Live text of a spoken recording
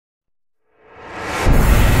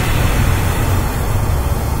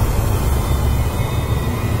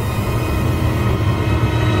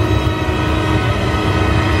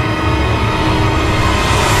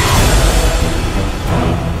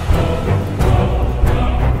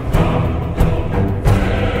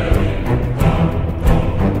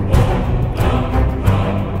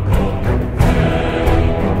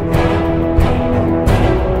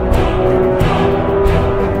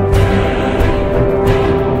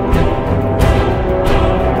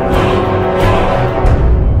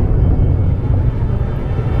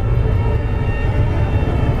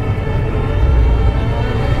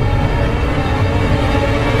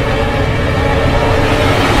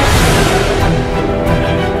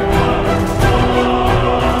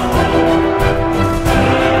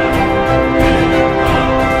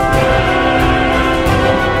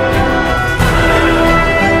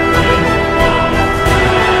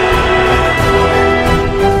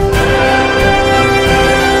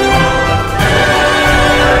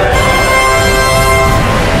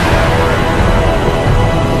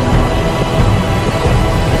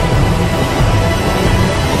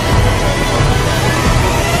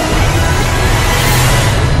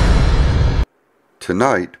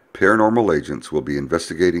Tonight, paranormal agents will be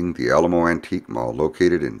investigating the Alamo Antique Mall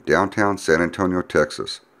located in downtown San Antonio,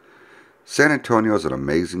 Texas. San Antonio is an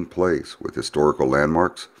amazing place with historical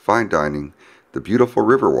landmarks, fine dining, the beautiful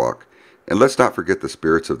Riverwalk, and let's not forget the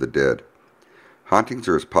spirits of the dead. Hauntings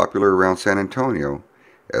are as popular around San Antonio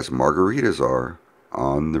as margaritas are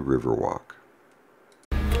on the Riverwalk.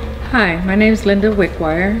 Hi, my name is Linda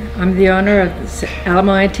Wickwire. I'm the owner of the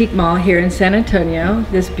Alamo Antique Mall here in San Antonio,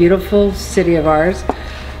 this beautiful city of ours.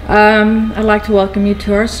 I'd like to welcome you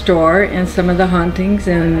to our store and some of the hauntings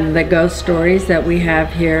and the ghost stories that we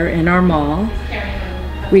have here in our mall.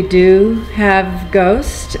 We do have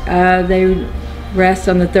ghosts. They rest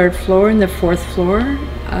on the 3rd floor and the 4th floor.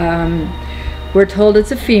 We're told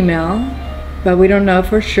it's a female, but we don't know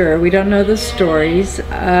for sure. We don't know the stories.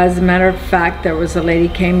 As a matter of fact, there was a lady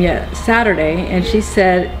came Saturday, and she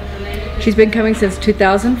said she's been coming since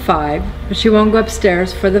 2005, but she won't go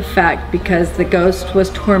upstairs for the fact because the ghost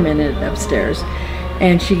was tormented upstairs.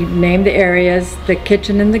 And she named the areas, the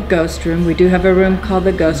kitchen and the ghost room. We do have a room called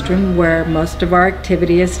the ghost room where most of our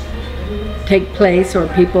activities take place or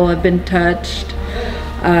people have been touched.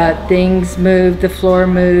 Things move, the floor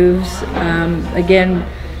moves. Again,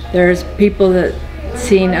 there's people that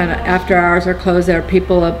seen after hours are closed. There are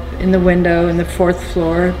people up in the window in the 4th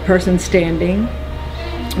floor, person standing.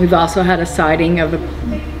 We've also had a sighting of a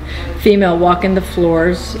female walking the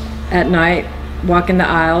floors at night, walking the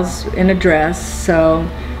aisles in a dress. So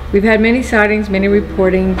we've had many sightings, many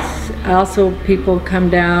reportings. Also people come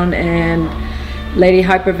down and lady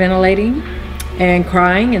hyperventilating and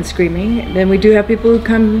crying and screaming. Then we do have people who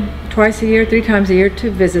come twice a year, 3 times a year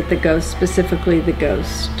to visit the ghost, specifically the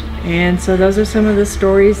ghost. And so those are some of the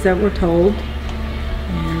stories that we're told.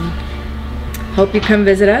 And hope you come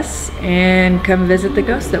visit us and come visit the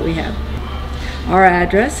ghosts that we have. Our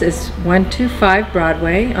address is 125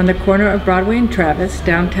 Broadway on the corner of Broadway and Travis,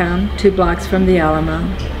 downtown, 2 blocks from the Alamo.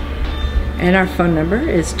 And our phone number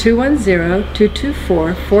is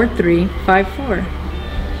 210-224-4354.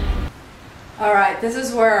 All right, this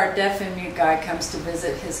is where our deaf and mute guy comes to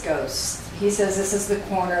visit his ghosts. He says this is the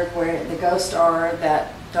corner where the ghosts are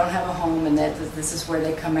that don't have a home, and that this is where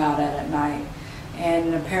they come out at night.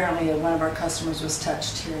 And apparently one of our customers was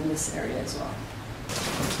touched here in this area as well.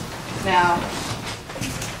 Now,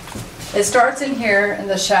 it starts in here in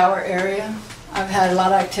the shower area. I've had a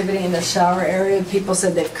lot of activity in the shower area. People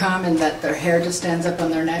said they've come and that their hair just stands up on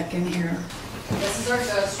their neck in here. This is our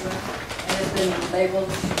ghost room, and it's been labeled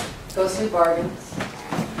Ghostly Bargains.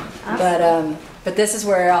 Awesome. But this is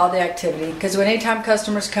where all the activity, because when anytime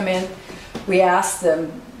customers come in, we ask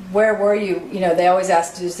them, where were you? You know, they always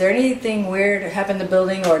ask, is there anything weird happen in the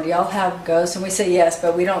building, or do y'all have ghosts? And we say yes,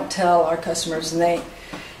 but we don't tell our customers, and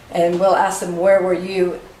we'll ask them, where were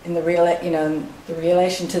you in the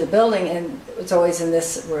relation to the building? And it's always in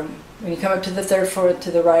this room. When you come up to the 3rd floor, to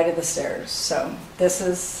the right of the stairs. So this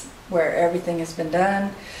is where everything has been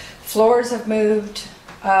done. Floors have moved.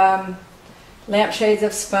 Lampshades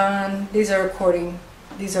have spun. These are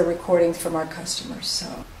recordings from our customers.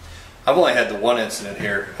 So I've only had the one incident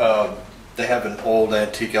here. They have an old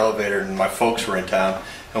antique elevator, and my folks were in town,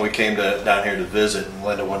 and we came down here to visit, and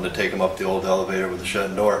Linda wanted to take them up the old elevator with the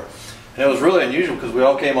shut door. And it was really unusual because we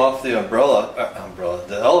all came off the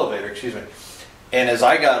the elevator, excuse me. And as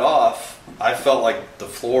I got off, I felt like the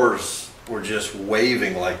floors were just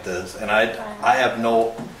waving like this, and I had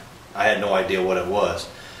no idea what it was.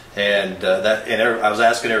 And I was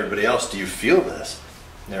asking everybody else, do you feel this?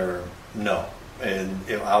 And they were, no. And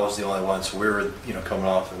I was the only one, so we were, coming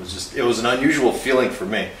off. It was an unusual feeling for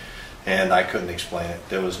me, and I couldn't explain it.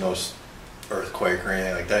 There was no earthquake or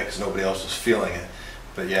anything like that because nobody else was feeling it.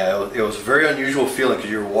 But yeah, it was a very unusual feeling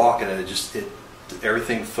because you were walking and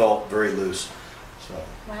everything felt very loose. So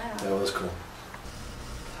wow, that was cool.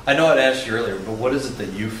 I know I'd asked you earlier, but what is it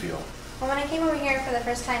that you feel? Well, when I came over here for the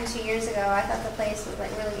first time 2 years ago, I thought the place was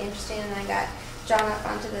like really interesting, and I got drawn up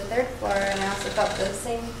onto the 3rd floor, and I also felt the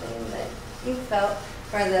same thing that you felt,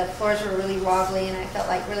 where the floors were really wobbly, and I felt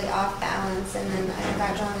like really off balance. And then I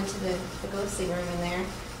got drawn into the ghostly room in there.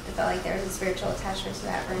 I felt like there was a spiritual attachment to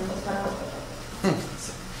that room as well.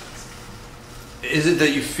 Is it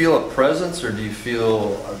that you feel a presence, or do you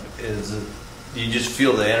feel? Do you just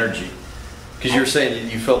feel the energy? Because you're saying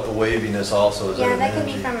you felt the waviness also. Yeah, that could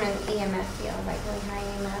be from an EMF field, like really high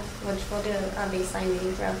EMF, which we'll do a baseline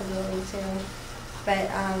reading throughout the building too. But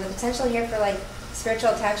the potential here for like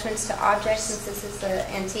spiritual attachments to objects, since this is the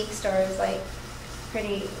antique store, is like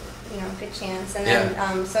pretty, good chance. And then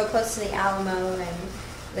so close to the Alamo and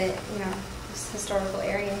the, this historical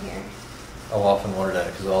area here. I've often wondered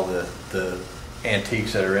that because all the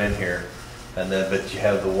antiques that are in here, And then, but you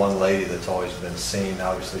have the one lady that's always been seen.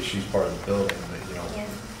 Obviously, she's part of the building, but you know. Yeah.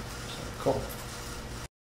 So, cool.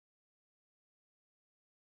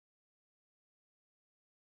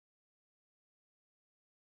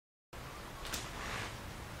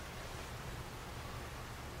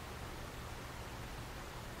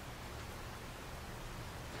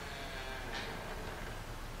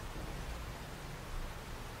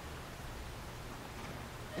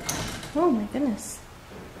 Oh my goodness.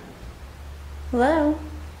 Hello?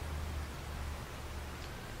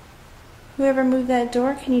 Whoever moved that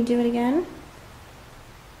door, can you do it again?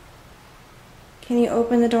 Can you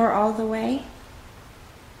open the door all the way?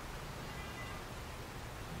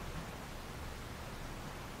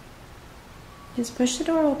 Just push the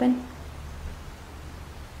door open.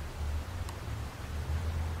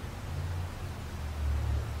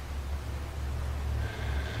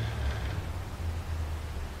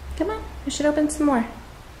 Come on, push it open some more.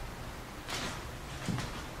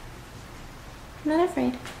 I'm not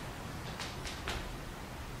afraid.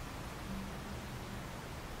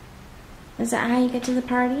 Is that how you get to the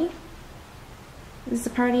party? Is the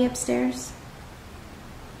party upstairs?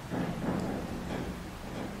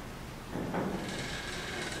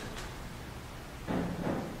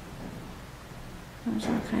 There's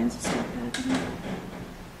all kinds of stuff happening.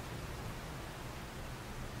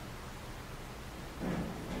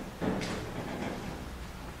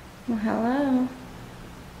 Well, hello.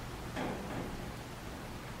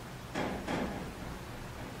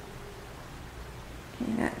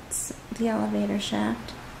 Okay, that's the elevator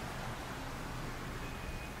shaft.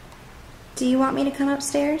 Do you want me to come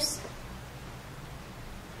upstairs?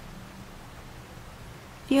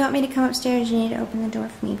 If you want me to come upstairs, you need to open the door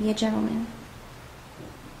for me. Be a gentleman.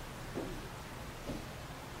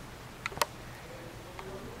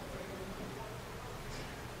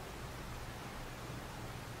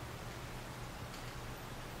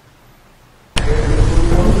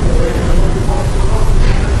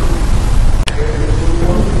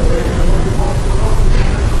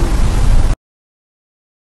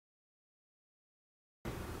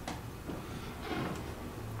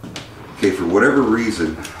 Okay, for whatever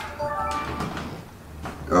reason,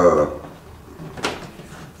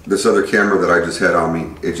 this other camera that I just had on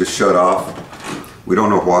me, it just shut off. We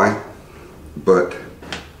don't know why, but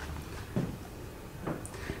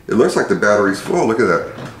it looks like the battery's full. Look at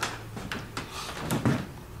that.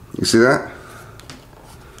 You see that?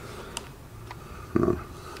 No.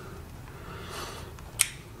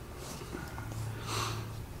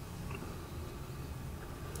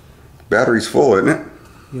 Battery's full, isn't it?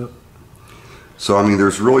 Yep. So, I mean,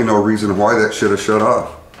 there's really no reason why that should have shut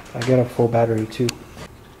off. I got a full battery too.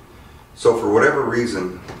 So, for whatever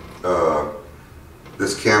reason,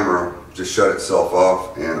 this camera just shut itself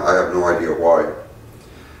off, and I have no idea why.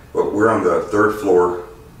 But we're on the 3rd floor.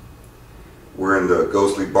 We're in the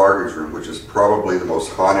ghostly bargains room, which is probably the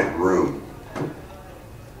most haunted room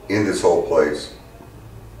in this whole place.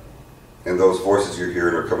 And those voices you're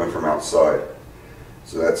hearing are coming from outside.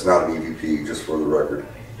 So that's not an EVP, just for the record.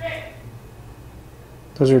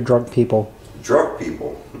 Those are drunk people. Drunk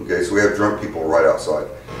people. Okay, so we have drunk people right outside.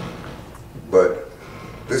 But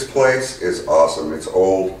this place is awesome. It's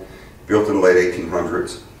old, built in the late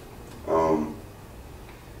 1800s.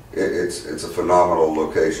 It's a phenomenal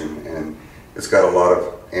location, and it's got a lot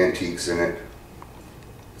of antiques in it.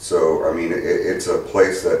 So, I mean, it's a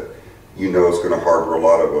place that you know is going to harbor a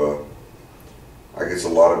lot of, I guess, a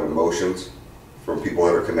lot of emotions from people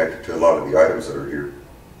that are connected to a lot of the items that are here.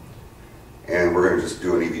 And we're going to just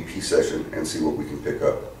do an EVP session and see what we can pick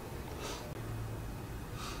up.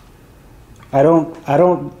 I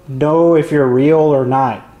don't know if you're real or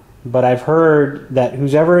not, but I've heard that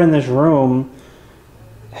who's ever in this room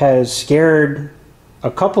has scared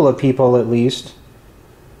a couple of people at least.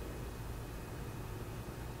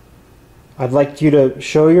 I'd like you to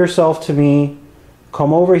show yourself to me.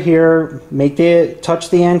 Come over here, touch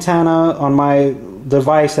the antenna on my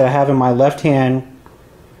device that I have in my left hand.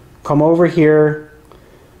 Come over here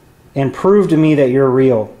and prove to me that you're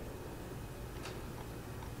real.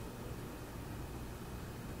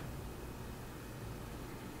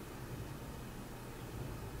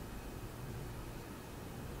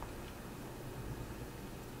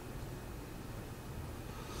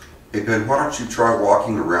 Hey Ben, why don't you try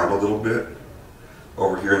walking around a little bit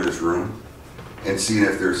over here in this room and seeing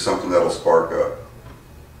if there's something that'll spark up.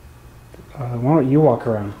 Why don't you walk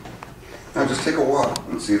around? Now just take a walk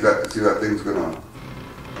and see if that thing's gonna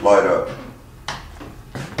light up.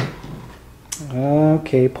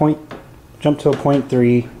 Okay, jump to a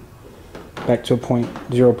 0.3, back to a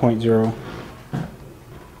 0.0.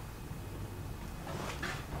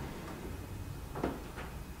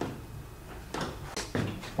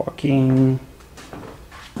 Walking.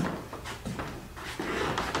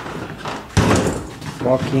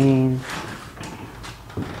 Walking.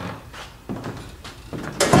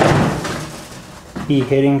 He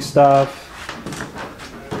hitting stuff.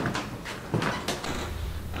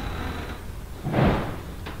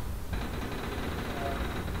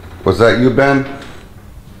 Was that you, Ben?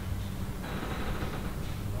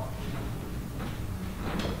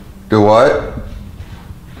 Do what?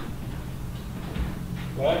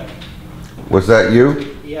 What? Was that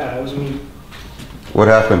you? Yeah, it was me. What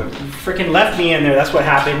happened? You freaking left me in there. That's what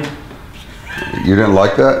happened. You didn't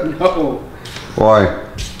like that? No. Why?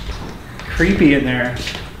 Creepy in there.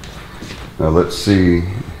 Now let's see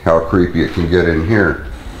how creepy it can get in here.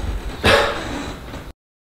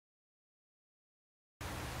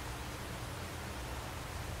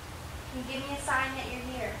 Can you give me a sign that you're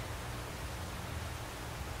here?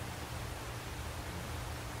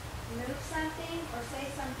 Move something or say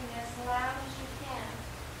something as loud as you can.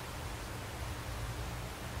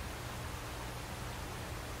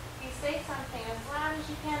 If you say something as loud as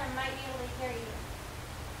you can, I might be able to hear you.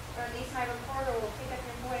 Or at least my recorder will pick up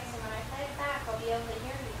your voice, and when I play it back, I'll be able to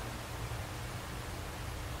hear you.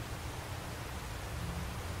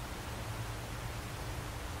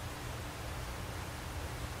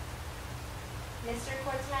 Mr.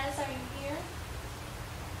 Cortez, are you here?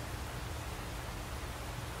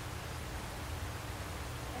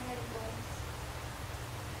 I heard a voice.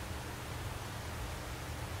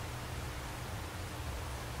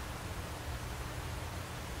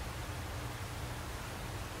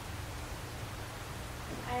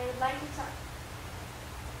 I would like to talk.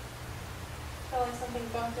 Felt like something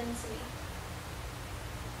bumped into me.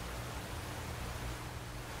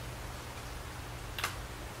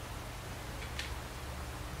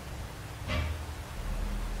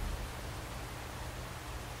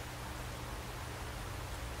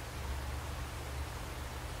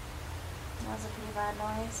 That was a pretty bad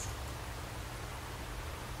noise.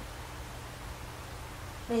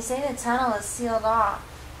 They say the tunnel is sealed off,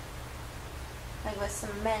 like with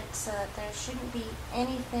cement, so that there shouldn't be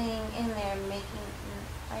anything in there making.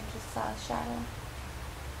 I just saw a shadow.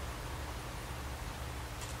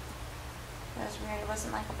 That was weird. It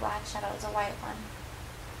wasn't like a black shadow, it was a white one.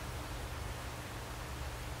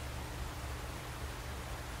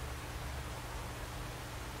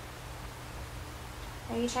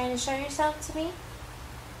 Are you trying to show yourself to me?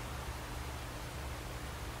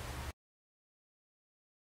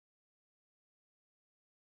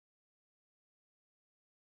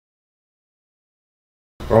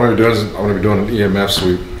 What I'm going to be doing an EMF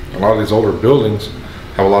sweep. A lot of these older buildings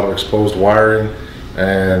have a lot of exposed wiring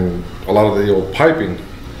and a lot of the old piping.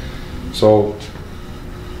 So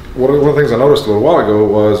one of the things I noticed a little while ago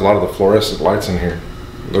was a lot of the fluorescent lights in here.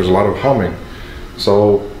 There's a lot of humming.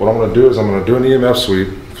 So what I'm going to do is I'm going to do an EMF sweep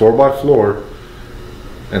floor by floor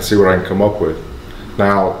and see what I can come up with.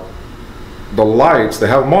 Now the lights, they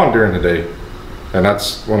have them on during the day, and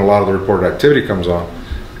that's when a lot of the reported activity comes on.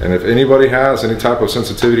 And if anybody has any type of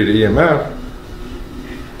sensitivity to EMF,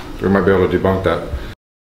 we might be able to debunk that.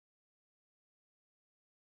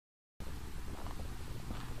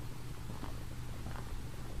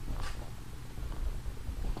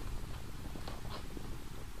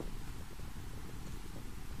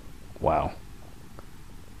 Wow.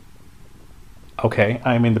 Okay,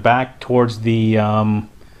 I'm in the back towards the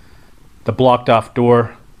blocked off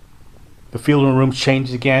door. The field room's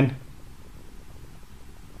changed again.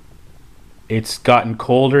 It's gotten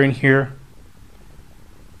colder in here.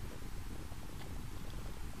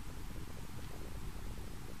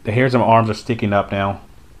 The hairs on my arms are sticking up now.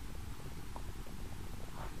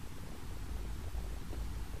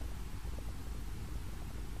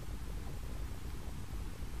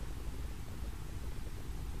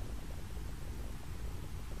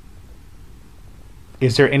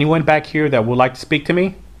 Is there anyone back here that would like to speak to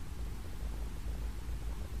me?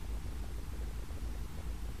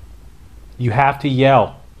 You have to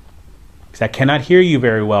yell, because I cannot hear you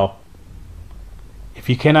very well. If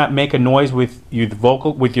you cannot make a noise with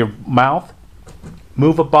your mouth,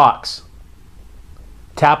 move a box.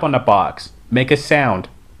 Tap on a box. Make a sound.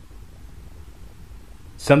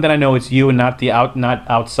 Something I know it's you and not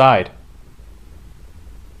outside.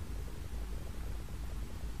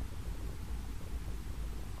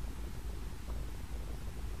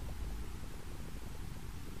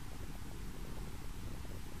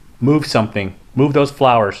 Move something. Move those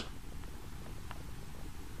flowers.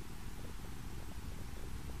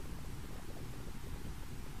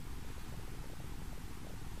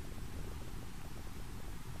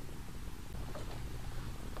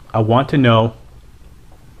 I want to know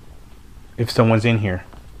if someone's in here.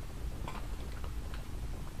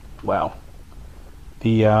 wow.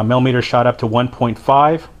 The millimeter shot up to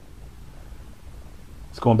 1.5.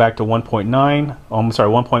 It's going back to 1.9. Oh, I'm sorry,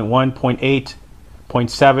 1.1, 0.8,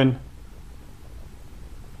 0.7.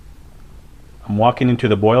 I'm walking into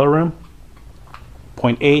the boiler room.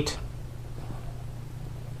 0.8.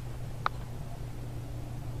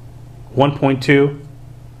 1.2.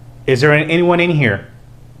 Is there anyone in here?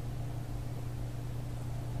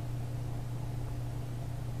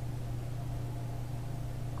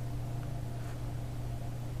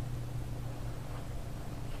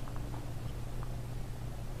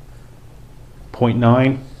 Point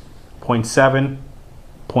 0.9, 0.7,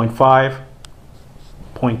 0.5,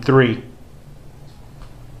 0.3,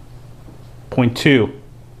 0.2.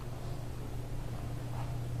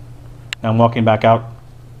 Now I'm walking back out.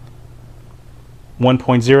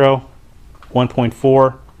 1.0,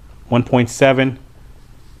 1.4, 1.7,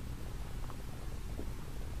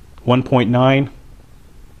 1.9.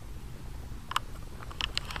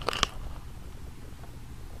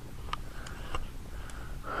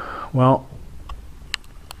 Well,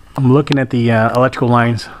 I'm looking at the electrical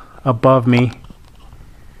lines above me.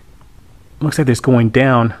 Looks like it's going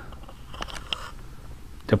down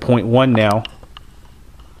to 0.1 now.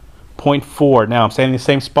 0.4. Now I'm standing in the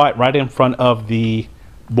same spot right in front of the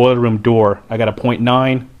boiler room door. I got a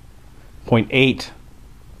 0.9, 0.8.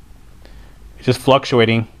 It's just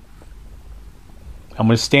fluctuating. I'm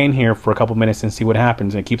going to stand here for a couple minutes and see what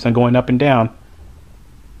happens. And it keeps on going up and down.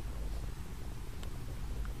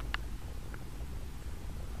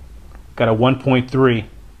 Got a 1.3.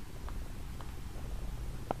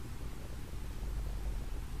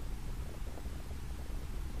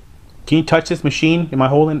 Can you touch this machine that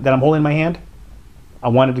I'm holding in my hand? I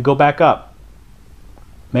want it to go back up.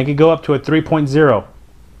 Make it go up to a 3.0.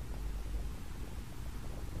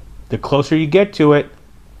 The closer you get to it,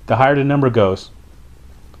 the higher the number goes.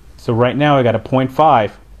 So right now I got a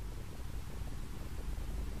 0.5.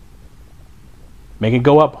 Make it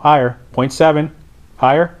go up higher. 0.7.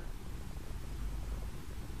 Higher.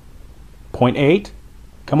 0.8.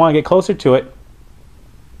 Come on, get closer to it.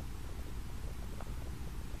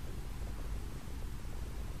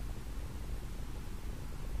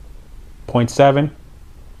 0.7.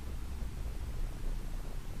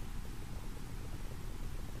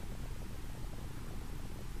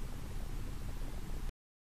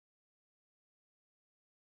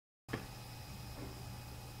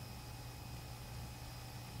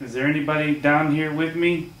 Is there anybody down here with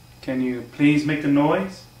me? Can you please make the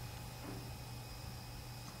noise?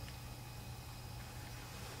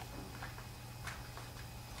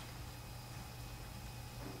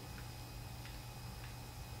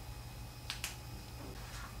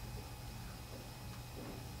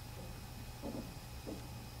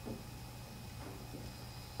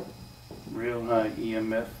 Real high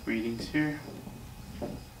EMF readings here.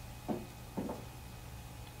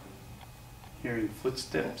 Hearing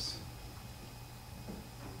footsteps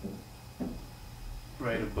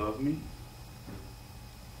right above me.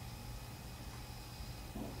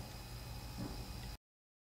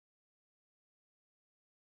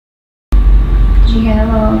 Did you hear a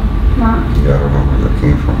little knock? Yeah, I don't know where that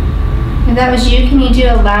came from. If that was you, can you do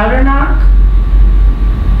a louder knock?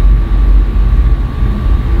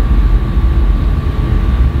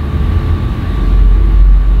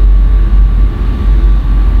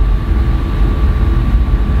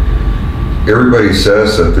 Everybody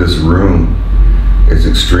says that this room is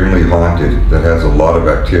extremely haunted, that has a lot of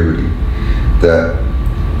activity, that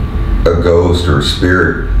a ghost or a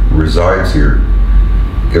spirit resides here.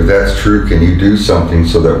 If that's true, can you do something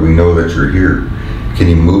so that we know that you're here? Can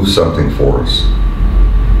you move something for us?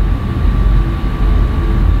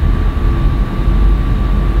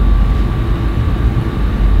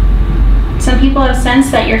 Some people have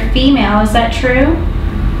sensed that you're female. Is that true?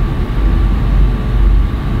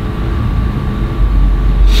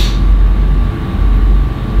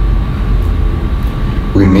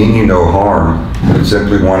 We mean you no harm, but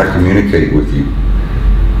simply want to communicate with you.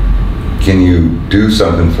 Can you do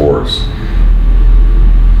something for us?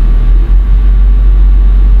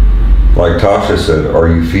 Like Tasha said, are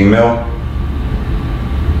you female?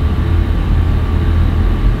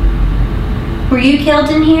 Were you killed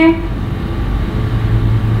in here?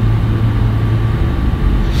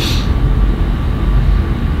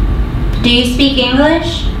 Do you speak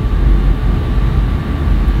English?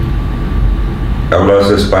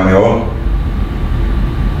 ¿Hablas español?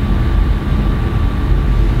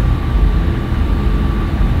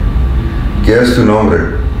 ¿Qué es tu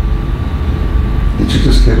nombre? Did you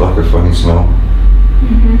just get like a funny smell?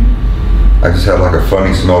 Mm-hmm. I just had like a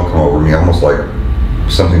funny smell come over me, almost like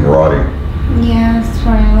something rotting. Yeah, that's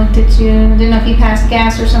why I looked at you. I didn't know if you passed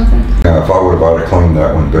gas or something. Now, if I would have, I'd have claimed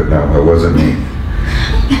that one, but no, it wasn't me.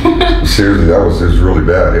 Seriously, it was really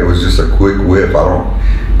bad. It was just a quick whiff.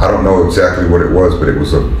 I don't know exactly what it was, but it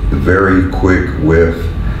was a very quick whiff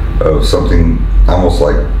of something almost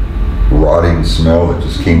like rotting smell that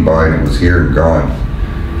just came by, and it was here and gone.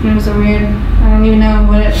 It was a weird, I don't even know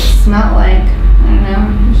what it smelled like. I don't know,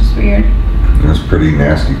 it was just weird. It was pretty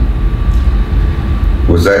nasty.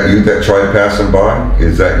 Was that you that tried passing by?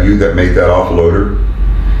 Is that you that made that awful odor?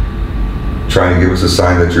 Trying to give us a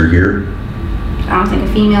sign that you're here? I don't think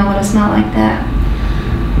a female would have smelled like that.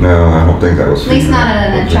 No, I don't think that was At least female. not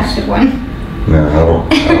an attractive one. No, I don't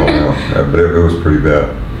know. But it was pretty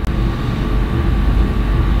bad.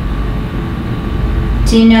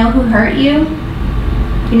 Do you know who hurt you?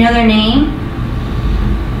 Do you know their name?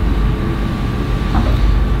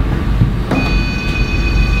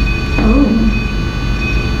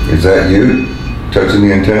 Ooh. Is that you touching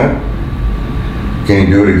the antenna? Can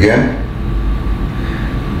you do it again?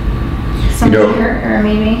 Somebody You know, hurt her,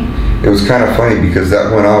 maybe. It was kind of funny because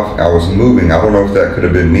that went off. I was moving. I don't know if that could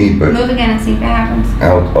have been me, but Move again and see if it happens.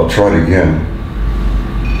 I'll try it again.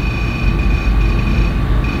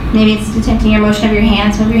 Maybe it's detecting your motion of your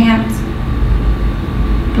hands. Move your hands.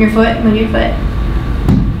 Your foot. Move your foot.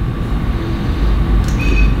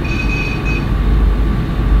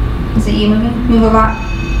 Is it you moving? Move a lot.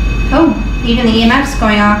 Oh, even the EMF's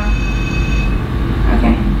going off.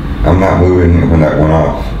 Okay. I'm not moving when that went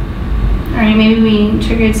off. Alright, maybe we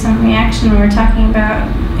triggered some reaction when we were talking about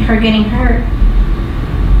her getting hurt.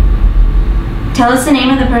 Tell us the name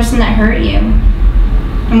of the person that hurt you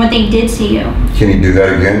and what they did to you. Can you do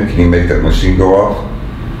that again? Can you make that machine go off?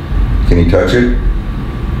 Can you touch it?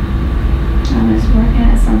 I was working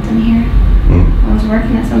at something here. I was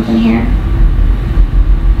working at something here.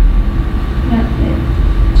 Yep,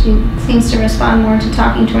 she seems to respond more to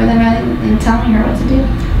talking to her than telling her what to do.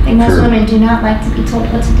 I think most Sure. women do not like to be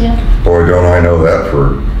told what to do. Boy, don't I know that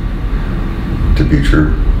to be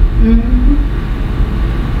true.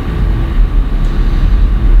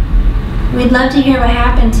 We'd love to hear what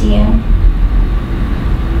happened to you.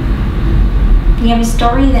 You have a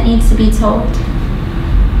story that needs to be told,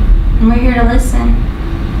 and we're here to listen.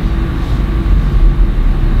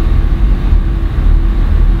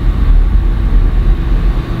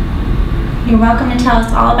 You're welcome to tell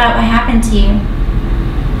us all about what happened to you.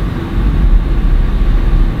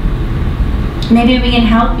 Maybe we can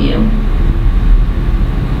help you.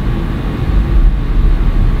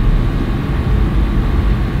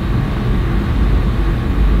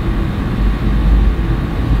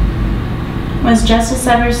 Was justice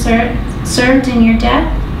ever served in your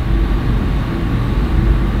death?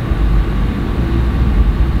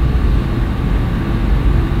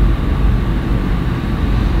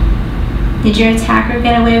 Did your attacker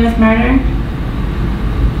get away with murder?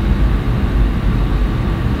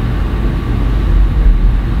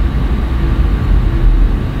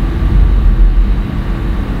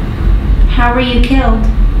 How were you killed?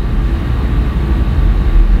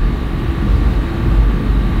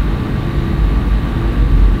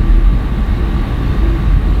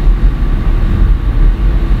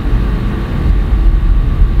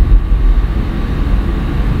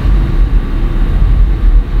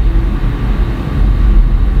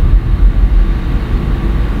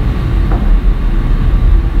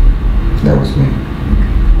 That was me.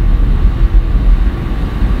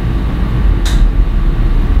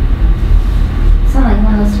 Sounded like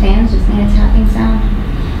one of those fans just made a tapping sound.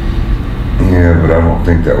 Yeah, but I don't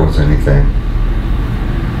think that was anything.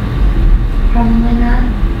 Probably not.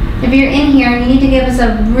 If you're in here, you need to give us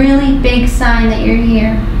a really big sign that you're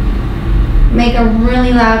here. Make a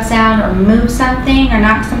really loud sound or move something or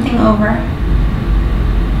knock something over.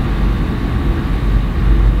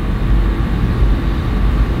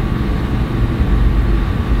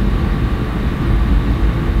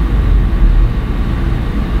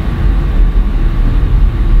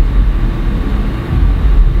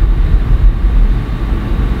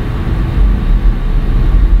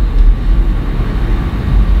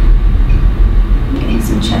 Getting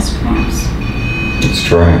some chest cramps. Let's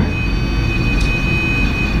try it.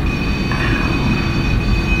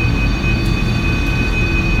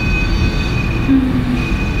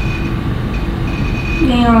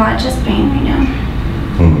 Getting a lot of chest pain right now.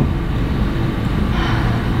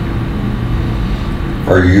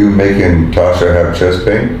 Are you making Tasha have chest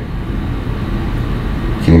pain?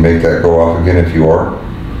 Can you make that go off again if you are?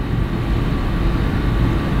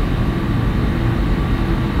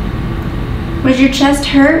 Was your chest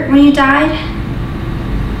hurt when you died?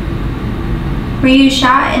 Were you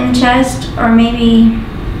shot in the chest or maybe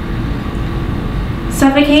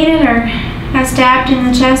suffocated or got stabbed in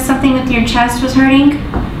the chest? Something with your chest was hurting?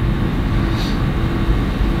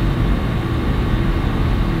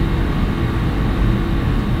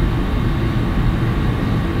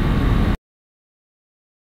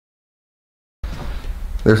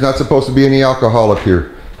 There's not supposed to be any alcohol up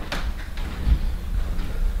here.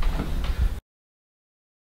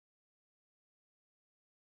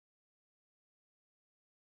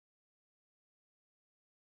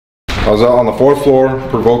 I was out on the 4th floor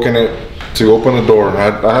provoking it to open the door. I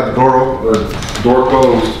had the door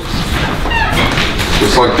closed,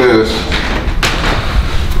 just like this,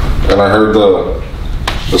 and I heard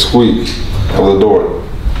the squeak of the door.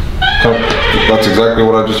 That's exactly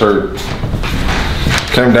what I just heard.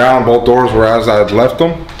 Came down, both doors were as I had left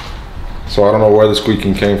them, so I don't know where the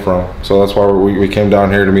squeaking came from. So that's why we came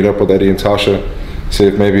down here to meet up with Eddie and Tasha, see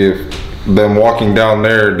if maybe them walking down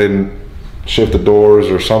there didn't shift the doors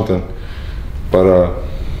or something, but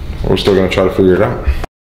we're still gonna try to figure it out.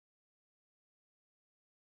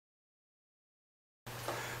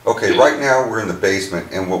 Okay, right now we're in the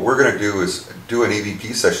basement, and what we're going to do is do an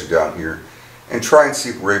EVP session down here and try and see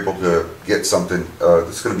if we're able to get something.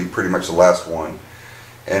 This is going to be pretty much the last one,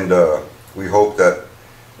 and we hope that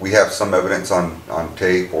we have some evidence on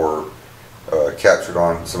tape or captured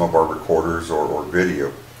on some of our recorders or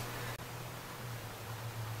video.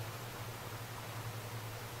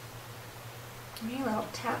 Little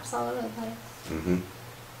taps all over the place. Mm-hmm.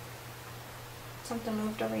 Something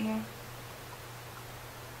moved over here.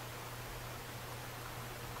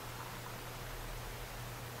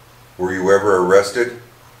 Were you ever arrested?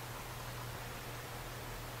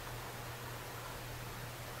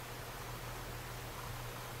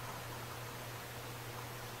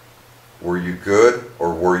 Were you good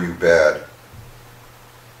or were you bad?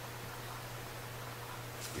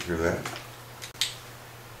 You hear that?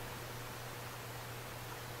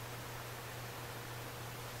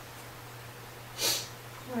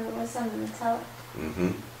 Or it was something to tell it.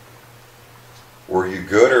 Mm-hmm. Were you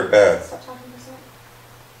good or bad? Stop talking for a second.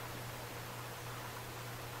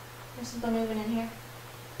 There's something moving in here.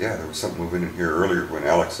 Yeah, there was something moving in here earlier when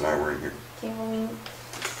Alex and I were in here. Okay, well, we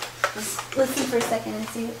just listen for a second and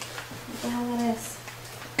see what the hell that is.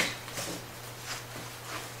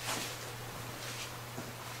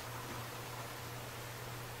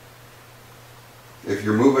 If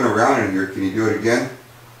you're moving around in here, can you do it again?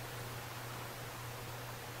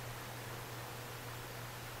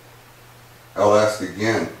 I'll ask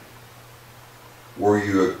again. Were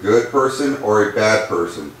you a good person or a bad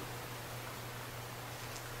person?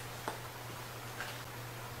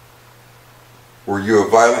 Were you a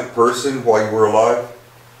violent person while you were alive?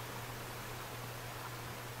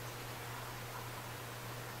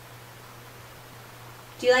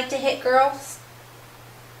 Do you like to hit girls?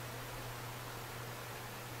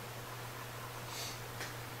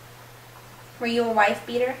 Were you a wife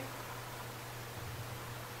beater?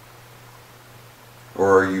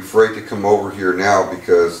 Or are you afraid to come over here now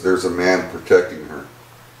because there's a man protecting her?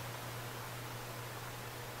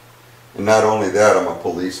 And not only that, I'm a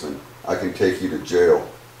policeman. I can take you to jail.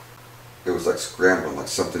 It was like scrambling, like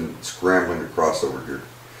something scrambling across over here.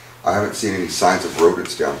 I haven't seen any signs of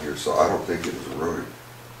rodents down here, so I don't think it was a rodent.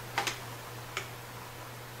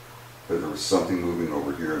 But there was something moving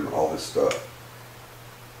over here and all this stuff.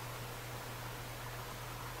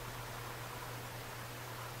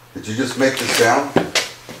 Did you just make this sound?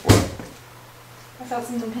 What? I felt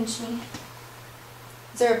something pinch me.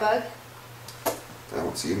 Is there a bug? I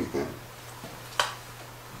don't see anything.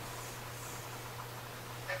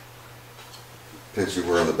 Pinch you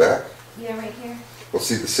where on the back? Yeah, right here. Well,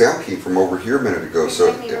 see, the sound came from over here a minute ago, so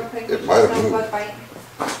it might have No moved. bug bite.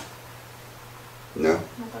 No?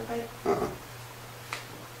 No bug bite. Uh-uh.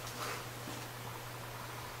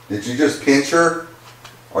 Did you just pinch her?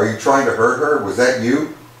 Are you trying to hurt her? Was that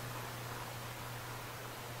you?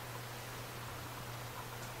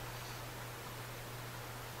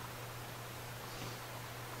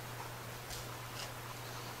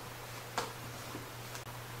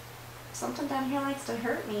 Something down here likes to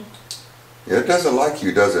hurt me. Yeah, it doesn't like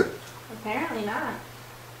you, does it? Apparently not.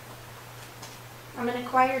 I'm an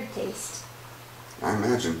acquired taste. I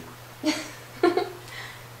imagine.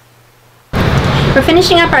 We're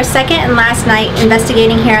finishing up our second and last night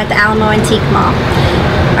investigating here at the Alamo Antique Mall.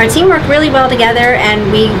 Our team worked really well together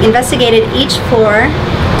and we investigated each floor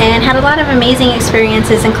and had a lot of amazing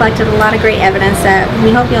experiences and collected a lot of great evidence that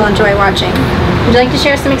we hope you'll enjoy watching. Would you like to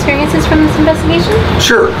share some experiences from this investigation?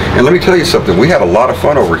 Sure, and let me tell you something. We had a lot of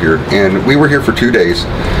fun over here, and we were here for 2 days,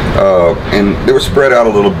 and they were spread out a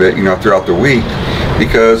little bit, you know, throughout the week,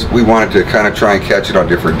 because we wanted to kind of try and catch it on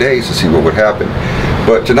different days to see what would happen.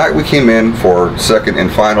 But tonight we came in for second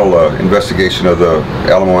and final investigation of the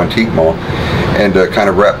Alamo Antique Mall and kind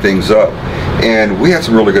of wrap things up. And we had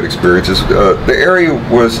some really good experiences. The area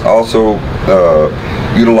was also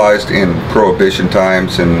utilized in Prohibition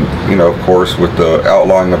times, and of course with the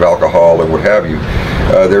outlawing of alcohol and what have you.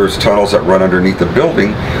 There's tunnels that run underneath the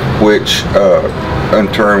building, which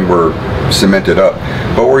in turn were cemented up,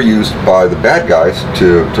 but were used by the bad guys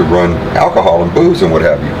to run alcohol and booze and what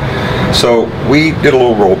have you. So we did a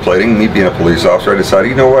little role playing. Me being a police officer, I decided,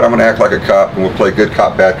 you know what, I'm going to act like a cop and we'll play good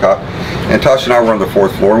cop, bad cop. And Tasha and I were on the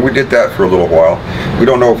 4th floor, and we did that for a little while. We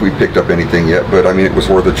don't know if we picked up anything yet, but I mean, it was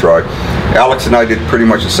worth a try. Alex and I did pretty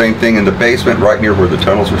much the same thing in the basement, right near where the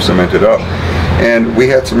tunnels were cemented up. And we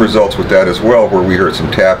had some results with that as well, where we heard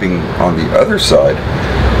some tapping on the other side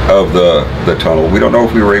of the tunnel. We don't know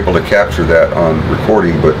if we were able to capture that on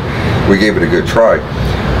recording, but we gave it a good try.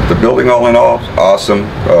 The building, all in all, awesome.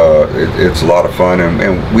 It's a lot of fun,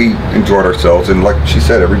 and we enjoyed ourselves. And like she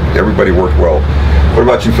said, everybody worked well. What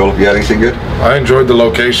about you, Philip? You had anything good? I enjoyed the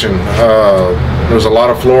location. There's a lot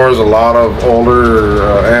of floors, a lot of older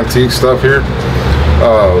antique stuff here.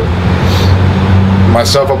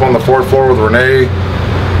 Myself up on the 4th floor with Renee,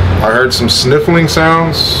 I heard some sniffling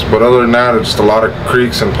sounds, but other than that, it's just a lot of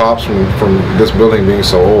creaks and pops from this building being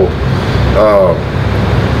so old.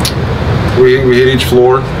 We hit each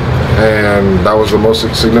floor, and that was the most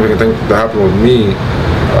significant thing that happened with me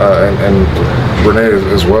and Renee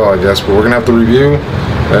as well, I guess. But we're gonna have to review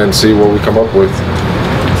and see what we come up with.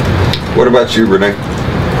 What about you, Renee?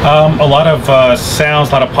 A lot of sounds,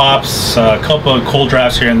 a lot of pops, a couple of cold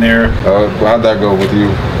drafts here and there. How'd that go with you?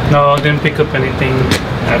 No, I didn't pick up anything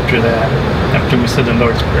after that, after we said the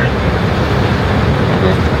Lord's Prayer.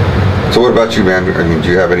 Okay. So what about you, man? I mean, do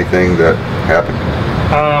you have anything that happened?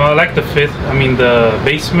 I like the the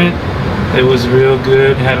basement. It was real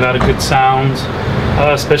good, had a lot of good sounds,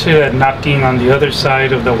 especially that knocking on the other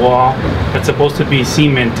side of the wall that's supposed to be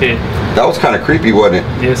cemented. That was kind of creepy, wasn't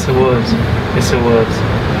it? Yes, it was. Yes, it was.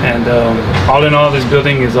 And all in all, this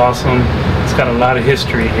building is awesome. It's got a lot of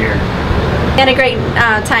history here. We had a great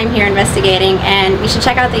time here investigating, and you should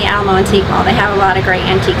check out the Alamo Antique Mall. They have a lot of great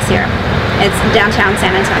antiques here. It's downtown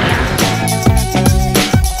San Antonio.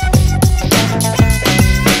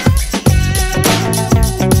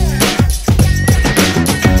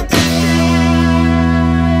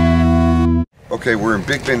 Okay, we're in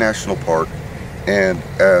Big Bend National Park, and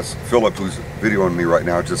as Philip, who's videoing me right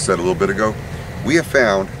now, just said a little bit ago, we have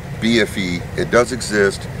found BFE. It does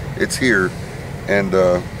exist. It's here, and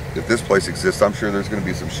if this place exists, I'm sure there's going to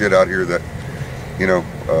be some shit out here that,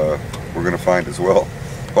 we're going to find as well.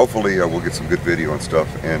 Hopefully, we'll get some good video and stuff,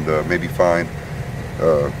 and maybe find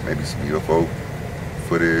maybe some UFO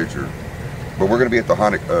footage, but we're going to be at the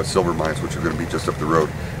haunted silver mines, which are going to be just up the road,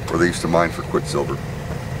 where they used to mine for Quicksilver.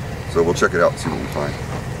 So we'll check it out and see what we find.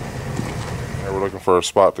 Yeah, we're looking for a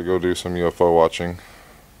spot to go do some UFO watching.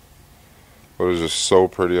 But it's just so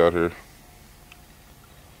pretty out here.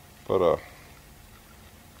 But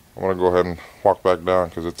I'm gonna go ahead and walk back down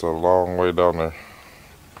because it's a long way down there.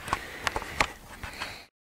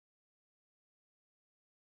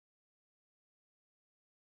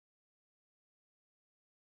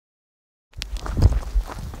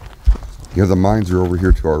 Yeah, the mines are over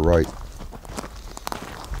here to our right.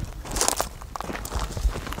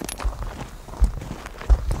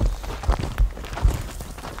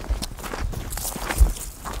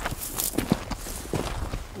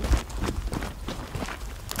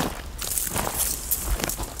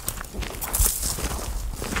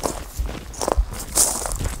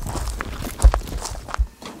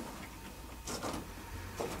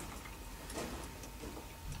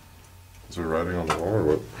 Is there writing on the wall or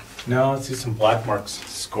what? No, I see some black marks.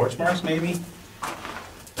 Scorch marks, maybe?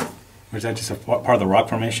 Or is that just a part of the rock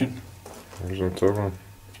formation? There's no telling.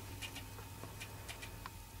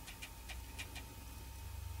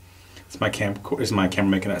 Is my camera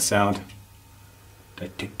making that sound?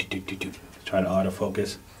 That do, do, do, do, do. Try to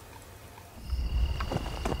autofocus.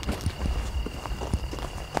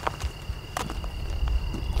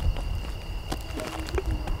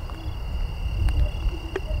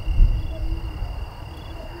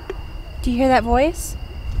 Do you hear that voice?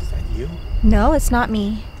 Is that you? No, it's not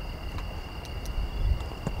me.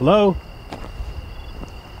 Hello?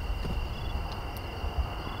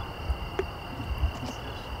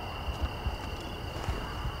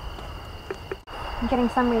 I'm getting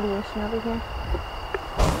some radiation over here.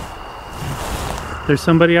 There's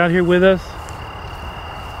somebody out here with us.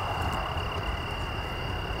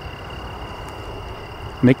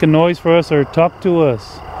 Make a noise for us or talk to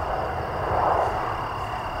us.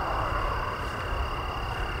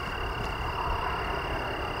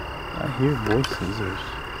 I hear voices.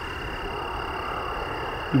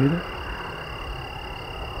 You hear that?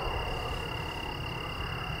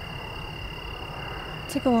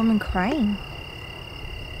 It's like a woman crying.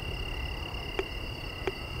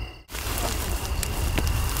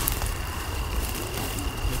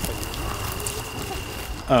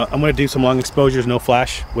 I'm gonna do some long exposures, no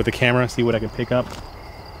flash, with the camera, see what I can pick up.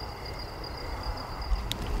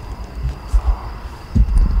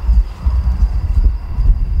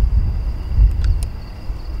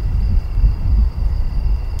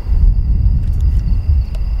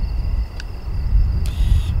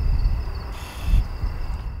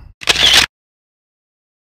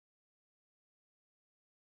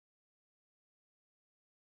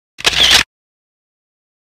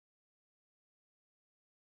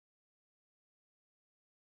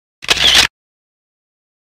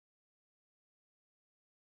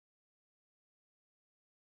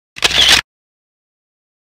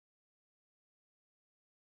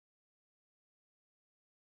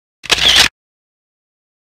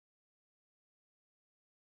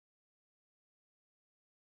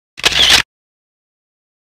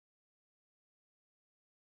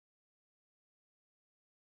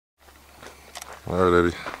 All right,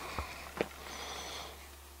 Eddie.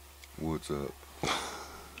 What's up?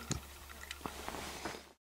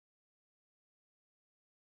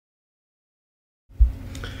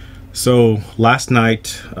 So last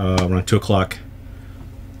night, around 2 o'clock,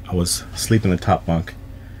 I was sleeping in the top bunk,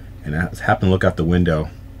 and I happened to look out the window.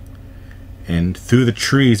 And through the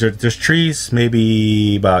trees, there's trees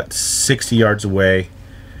maybe about 60 yards away,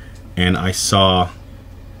 and I saw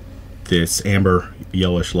this amber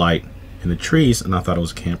yellowish light in the trees, and I thought it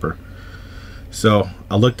was a camper. So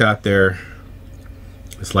I looked out there.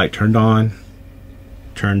 This light turned on,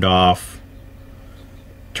 turned off,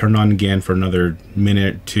 turned on again for another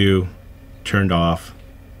minute or two, turned off,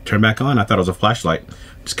 turned back on. I thought it was a flashlight.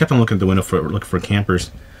 Just kept on looking at the window looking for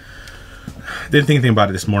campers. Didn't think anything about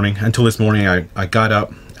it this morning until this morning I got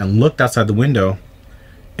up and looked outside the window,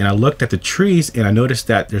 and I looked at the trees, and I noticed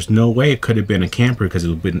that there's no way it could have been a camper because it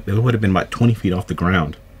would have been about 20 feet off the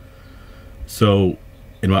ground. So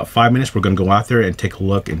in about 5 minutes we're going to go out there and take a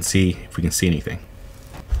look and see if we can see anything.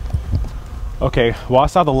 Okay, well, I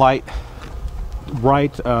saw the light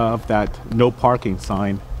right of that no parking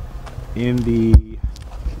sign in the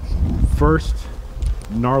first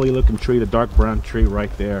gnarly looking tree, the dark brown tree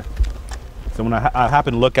right there. So when I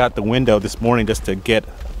happened to look out the window this morning just to get,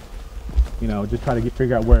 you know, just try to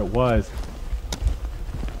figure out where it was.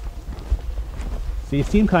 See, it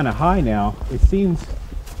seemed kind of high now. It seems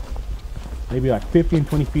maybe like 15,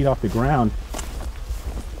 20 feet off the ground.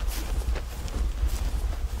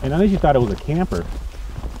 And I honestly thought it was a camper.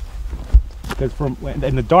 Because from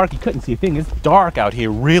in the dark, you couldn't see a thing. It's dark out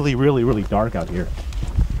here, really, really, really dark out here.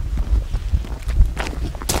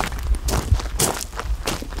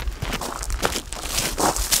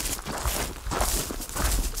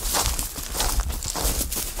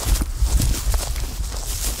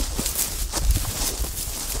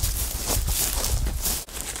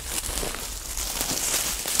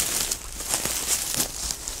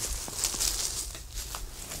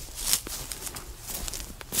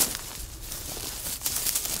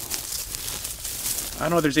 I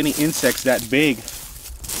don't know if there's any insects that big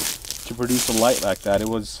to produce a light like that.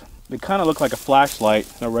 It kind of looked like a flashlight,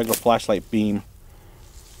 a regular flashlight beam.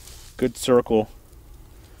 Good circle.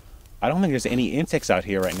 I don't think there's any insects out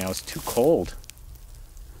here right now. It's too cold.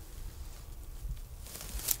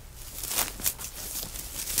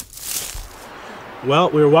 Well,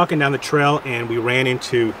 we were walking down the trail and we ran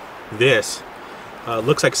into this.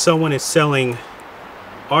 Looks like someone is selling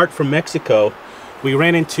art from Mexico. We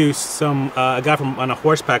ran into a guy on a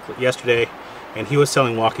horseback yesterday, and he was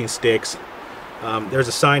selling walking sticks. There's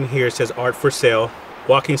a sign here that says art for sale.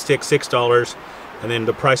 Walking stick $6, and then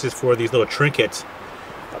the prices for these little trinkets.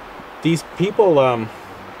 These people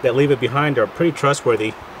that leave it behind are pretty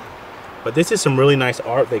trustworthy, but this is some really nice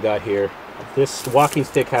art they got here. This walking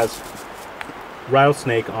stick has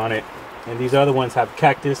rattlesnake on it, and these other ones have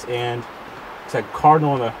cactus and it's like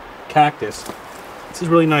cardinal and a cactus. This is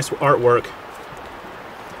really nice artwork.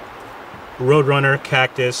 Roadrunner,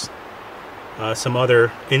 cactus, some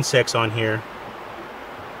other insects on here.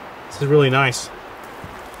 This is really nice.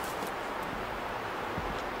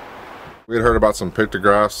 We had heard about some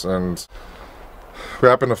pictographs, and we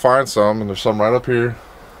happened to find some, and there's some right up here.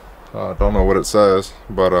 Don't know what it says,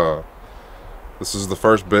 but this is the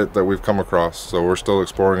first bit that we've come across, so we're still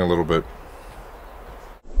exploring a little bit.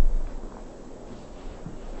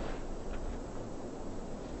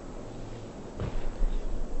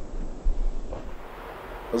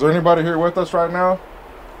 Is there anybody here with us right now?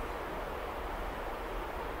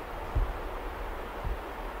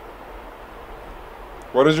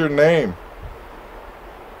 What is your name?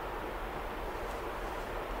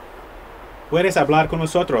 ¿Puedes hablar con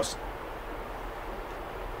nosotros?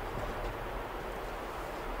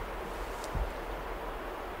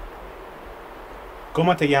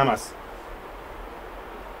 ¿Cómo te llamas?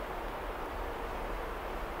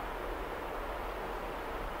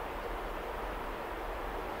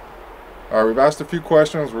 All right, we've asked a few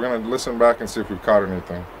questions. We're going to listen back and see if we've caught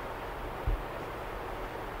anything.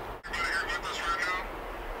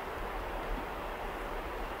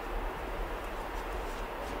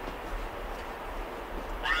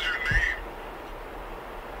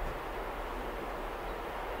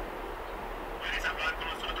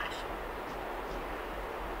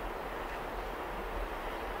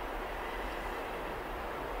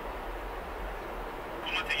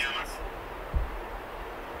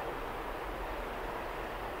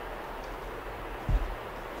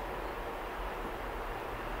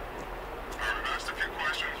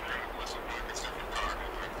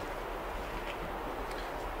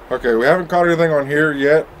 Okay, we haven't caught anything on here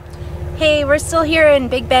yet. Hey, we're still here in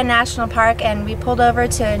Big Bend National Park and we pulled over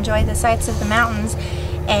to enjoy the sights of the mountains,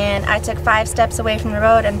 and I took 5 steps away from the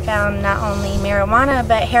road and found not only marijuana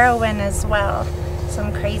but heroin as well.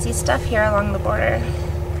 Some crazy stuff here along the border.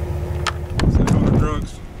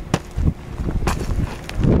 Drugs.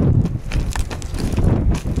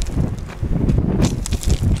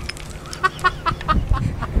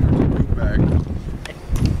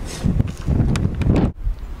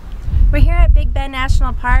 We're here at Big Bend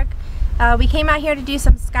National Park. We came out here to do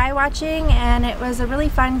some sky watching and it was a really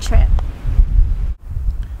fun trip.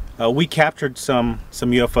 We captured some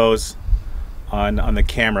UFOs on the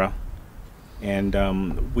camera,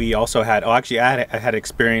 and we also had, I had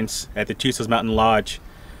experience at the Tusos Mountain Lodge.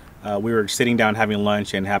 We were sitting down having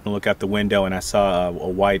lunch and happened to look out the window and I saw a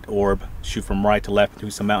white orb shoot from right to left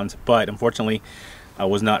into some mountains, but unfortunately I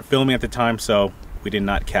was not filming at the time, so we did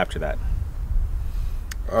not capture that.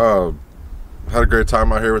 Had a great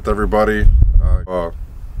time out here with everybody. Yeah,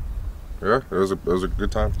 it was a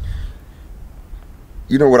good time.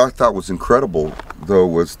 You know what I thought was incredible though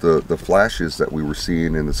was the flashes that we were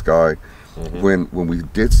seeing in the sky. When we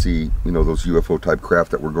did see, you know, those UFO type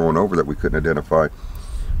craft that were going over that we couldn't identify.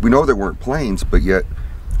 We know they weren't planes, but yet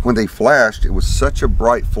when they flashed, it was such a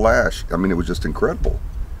bright flash. I mean, it was just incredible.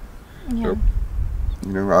 Yeah.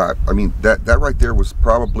 You know, I mean that right there was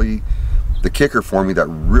probably the kicker for me that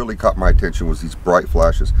really caught my attention, was these bright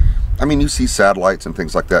flashes. I mean, you see satellites and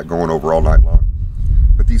things like that going over all night long,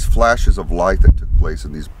 but these flashes of light that took place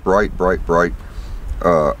and these bright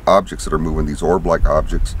objects that are moving, these orb-like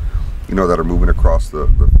objects, you know, that are moving across the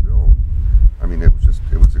film. I mean, it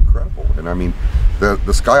was incredible. And I mean,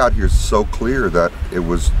 the sky out here is so clear that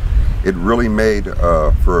it really made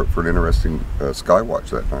for an interesting sky watch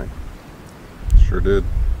that night. Sure did.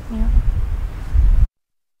 Yeah.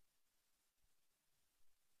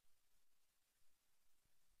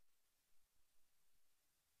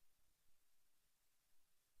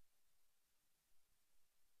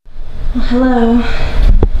 Hello.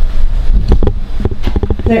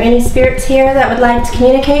 Are there any spirits here that would like to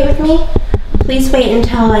communicate with me? Please wait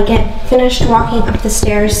until I get finished walking up the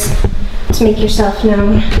stairs to make yourself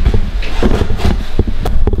known.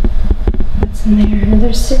 What's in there?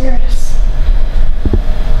 Another stairs.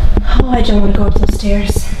 Oh, I don't want to go up those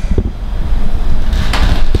stairs.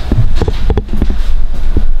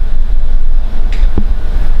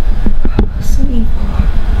 So evil.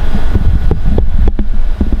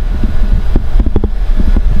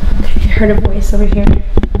 I heard a voice over here.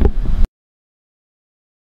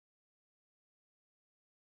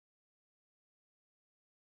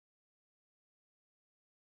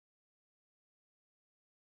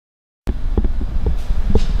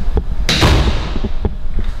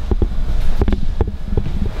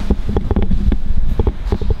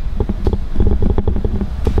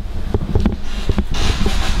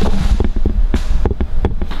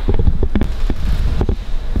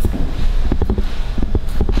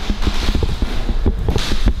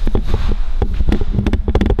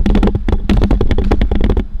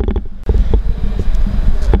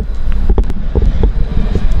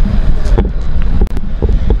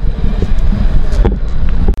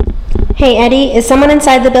 Hey Eddie, is someone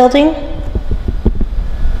inside the building?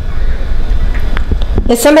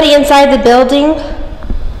 Is somebody inside the building?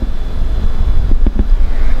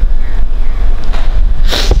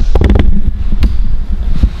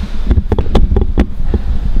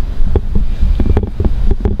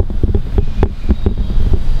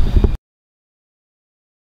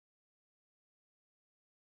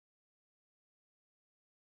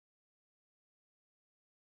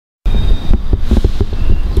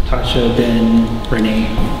 Tasha, Ben, Renee,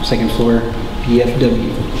 second floor,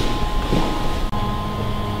 BFW.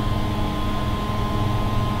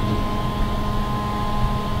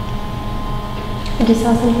 I just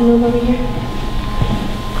saw something move over here.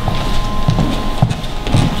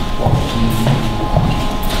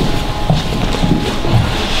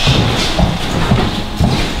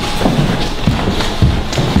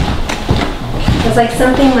 It's like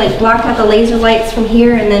something like blocked out the laser lights from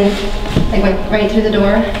here and then like went right through the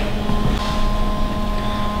door.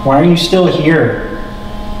 Why are you still here?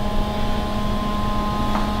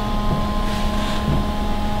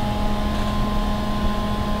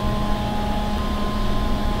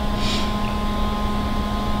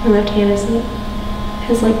 My left hand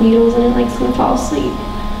has like needles in it, like it's gonna fall asleep.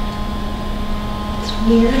 It's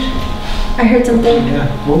weird. I heard something. Yeah,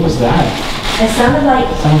 what was that? It sounded like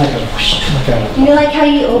Like you know, like how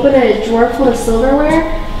you open a drawer full of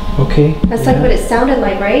silverware? okay. That's like what it sounded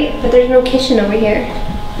like, right? But there's no kitchen over here.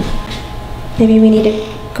 Maybe we need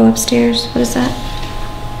to go upstairs. What is that?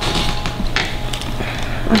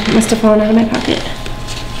 Oh, it must have fallen out of my pocket.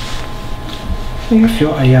 I feel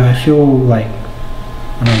like,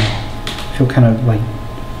 I don't know, I feel kind of like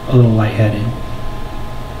a little lightheaded.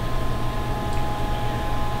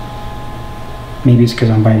 Maybe it's because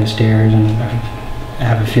I'm by the stairs and I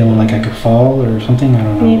have a feeling like I could fall or something, I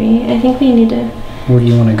don't know. Maybe. I think we need to Where do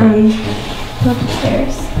you want to go? go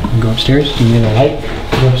upstairs. Go upstairs? Do you need a light?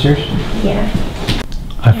 Go upstairs? Yeah.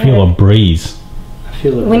 I feel a breeze. I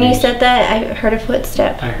feel it. When you said that, I heard a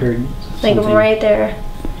footstep. I heard Like something. right there.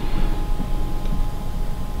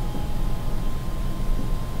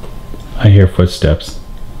 I hear footsteps.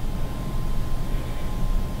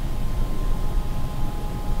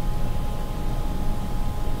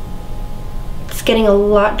 It's getting a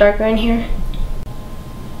lot darker in here.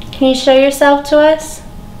 Can you show yourself to us?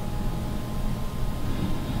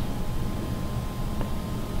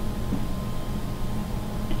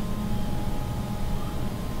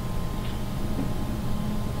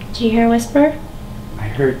 Did you hear a whisper? I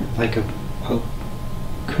heard like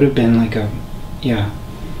could have been like a, yeah.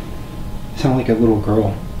 It sounded like a little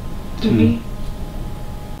girl to me.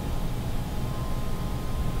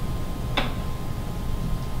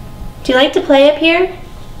 Do you like to play up here?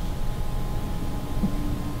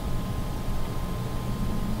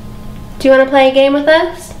 Do you want to play a game with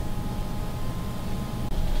us?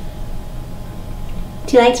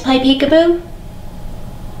 Do you like to play peekaboo?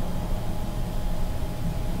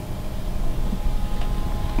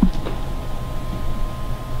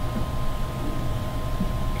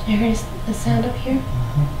 I heard a sound up here.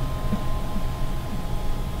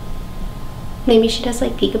 Maybe she does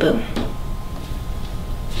like peekaboo.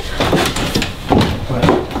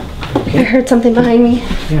 But I heard something behind me.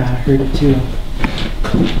 yeah, I heard it too.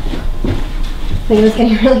 Like it was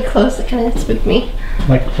getting really close. It kind of spooked me.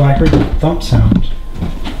 Like, well, I heard the thump sound.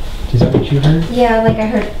 Is that what you heard? Yeah, like I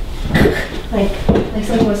heard like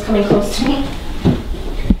something was coming close to me.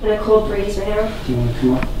 In a cold breeze right now. Do you want to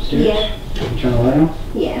come upstairs? Yeah. You turn the light on?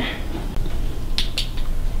 Yeah.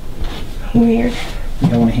 Weird. You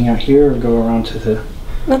don't want to hang out here or go around to the...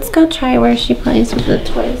 Let's go try where she plays with the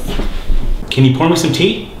toys. Can you pour me some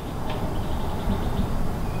tea?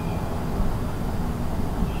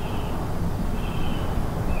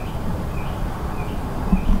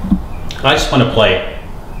 I just want to play.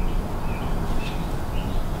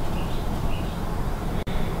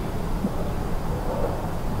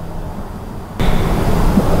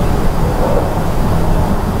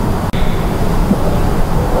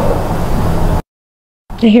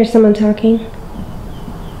 I hear someone talking.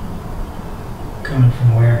 Coming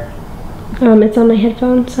from where? It's on my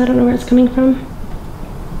headphones, so I don't know where it's coming from.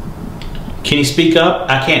 Can you speak up?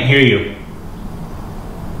 I can't hear you.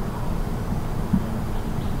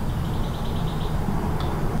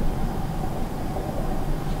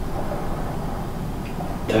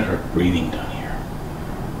 That her breathing down here.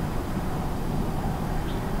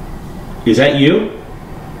 Is that you?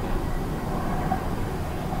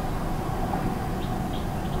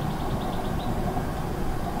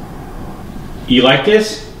 You like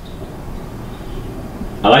this?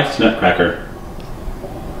 I like this nutcracker.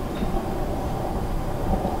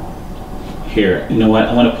 Here, you know what?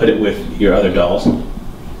 I want to put it with your other dolls.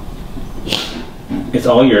 It's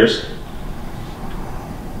all yours.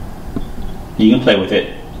 You can play with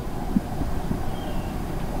it.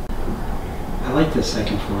 I like the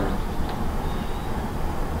second floor.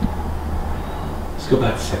 Let's go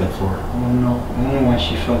back to the second floor. I don't know why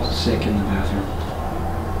she felt sick in the bathroom.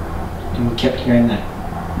 And we kept hearing that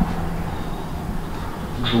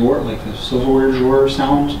drawer, like the silverware drawer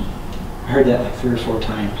sound. I heard that like 3 or 4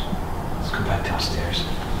 times. Let's go back downstairs.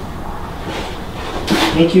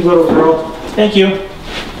 Thank you, little girl. Thank you.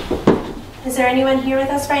 Is there anyone here with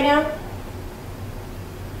us right now?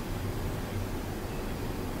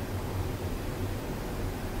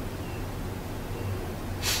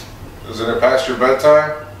 Isn't it past your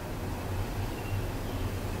bedtime?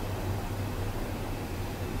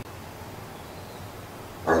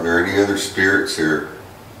 Are there any other spirits here?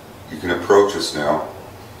 You can approach us now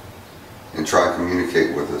and try and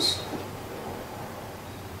communicate with us.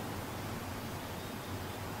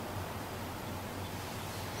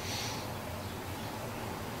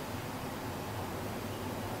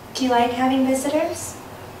 Do you like having visitors?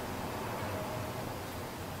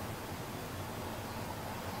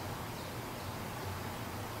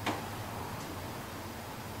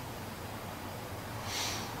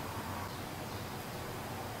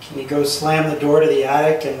 Can you go slam the door to the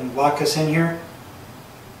attic and lock us in here?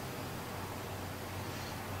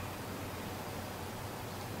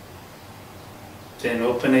 Then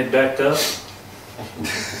open it back up.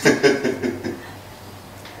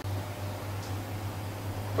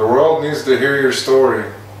 The world needs to hear your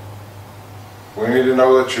story. We need to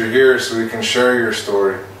know that you're here so we can share your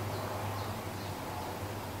story.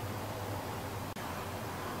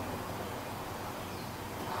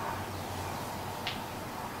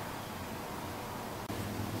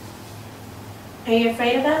 Are you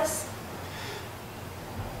afraid of us?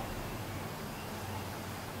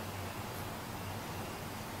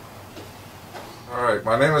 Alright,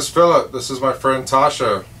 my name is Philip. This is my friend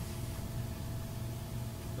Tasha.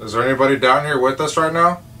 Is there anybody down here with us right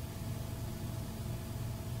now?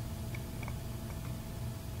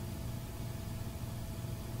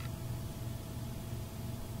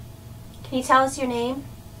 Can you tell us your name?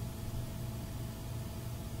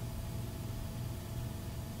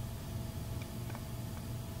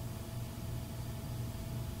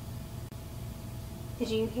 Did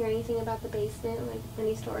you hear anything about the basement, like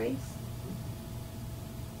any stories?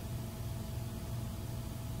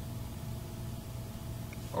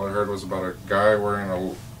 All I heard was about a guy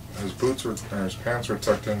wearing his pants were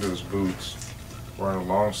tucked into his boots, wearing a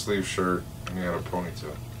long sleeve shirt, and he had a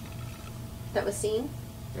ponytail. That was seen?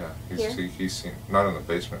 Yeah, Here? he's seen, not in the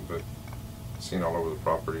basement, but seen all over the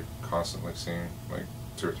property, constantly seen, like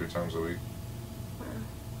 2 or 3 times a week. Wow.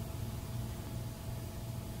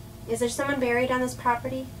 Is there someone buried on this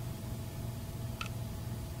property?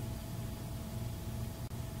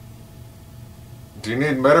 Do you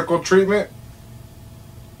need medical treatment?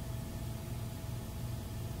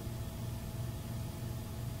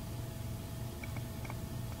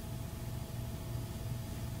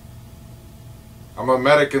 I'm a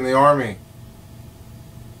medic in the Army.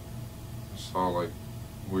 I saw like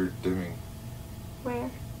weird dimming.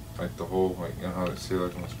 Where? Like the whole, like, you know how they see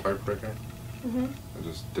like when it's pipe breaking? Mm-hmm. It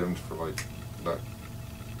just dimmed for like that.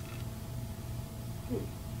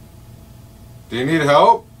 Do you need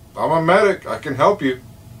help? I'm a medic. I can help you.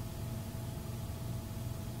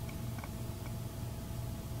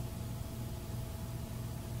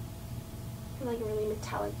 I feel like a really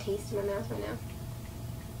metallic taste in my mouth right now.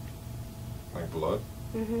 Like blood?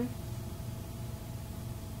 Mm-hmm.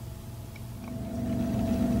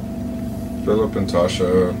 Philip and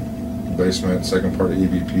Tasha, basement, second part of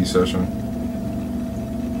EVP session.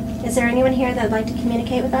 Is there anyone here that would like to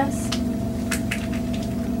communicate with us?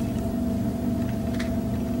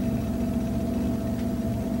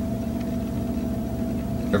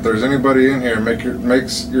 If there's anybody in here, make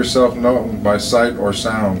yourself known by sight or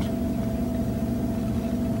sound.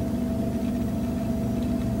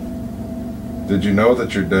 Did you know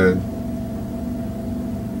that you're dead?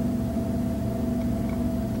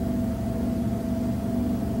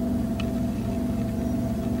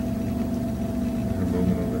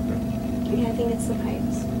 Yeah, I think it's the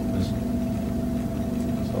pipes. It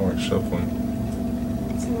sounds like shuffling.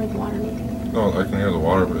 It sounds like water maybe. No, I can hear the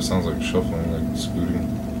water, but it sounds like shuffling, like scooting.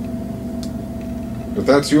 If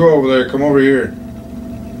that's you over there, come over here.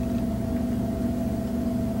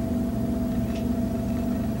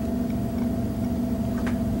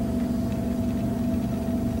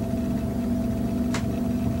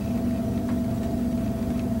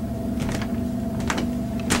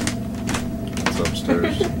 It's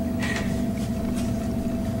upstairs.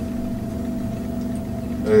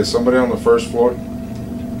 Hey, is somebody on the first floor?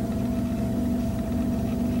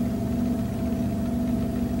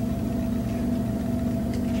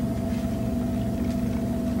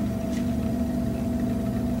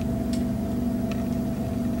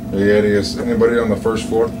 Hey Eddie, is anybody on the first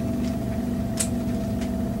floor?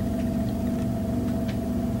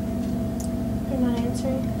 You're not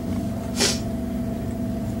answering.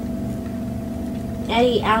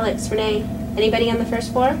 Eddie, Alex, Renee, anybody on the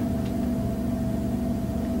first floor?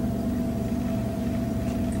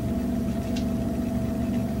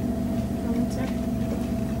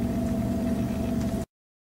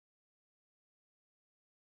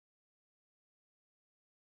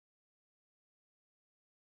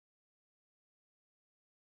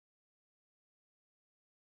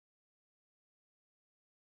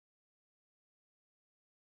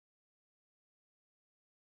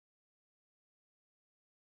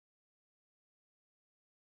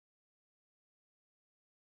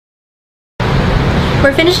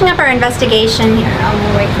 We're finishing up our investigation here.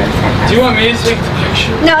 I'll wait for this. Do you want me to take the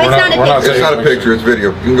picture? No, it's not a picture. It's not a picture, it's video.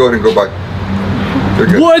 You can go ahead and go by. They're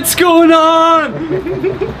good. What's going on?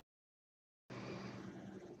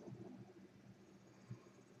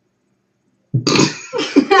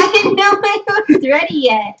 I didn't know I was ready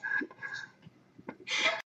yet.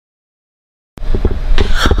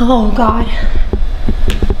 Oh God.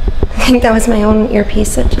 I think that was my own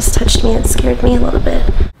earpiece that just touched me. It scared me a little bit.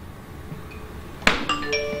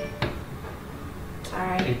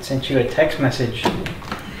 It sent you a text message.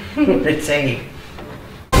 What did it say?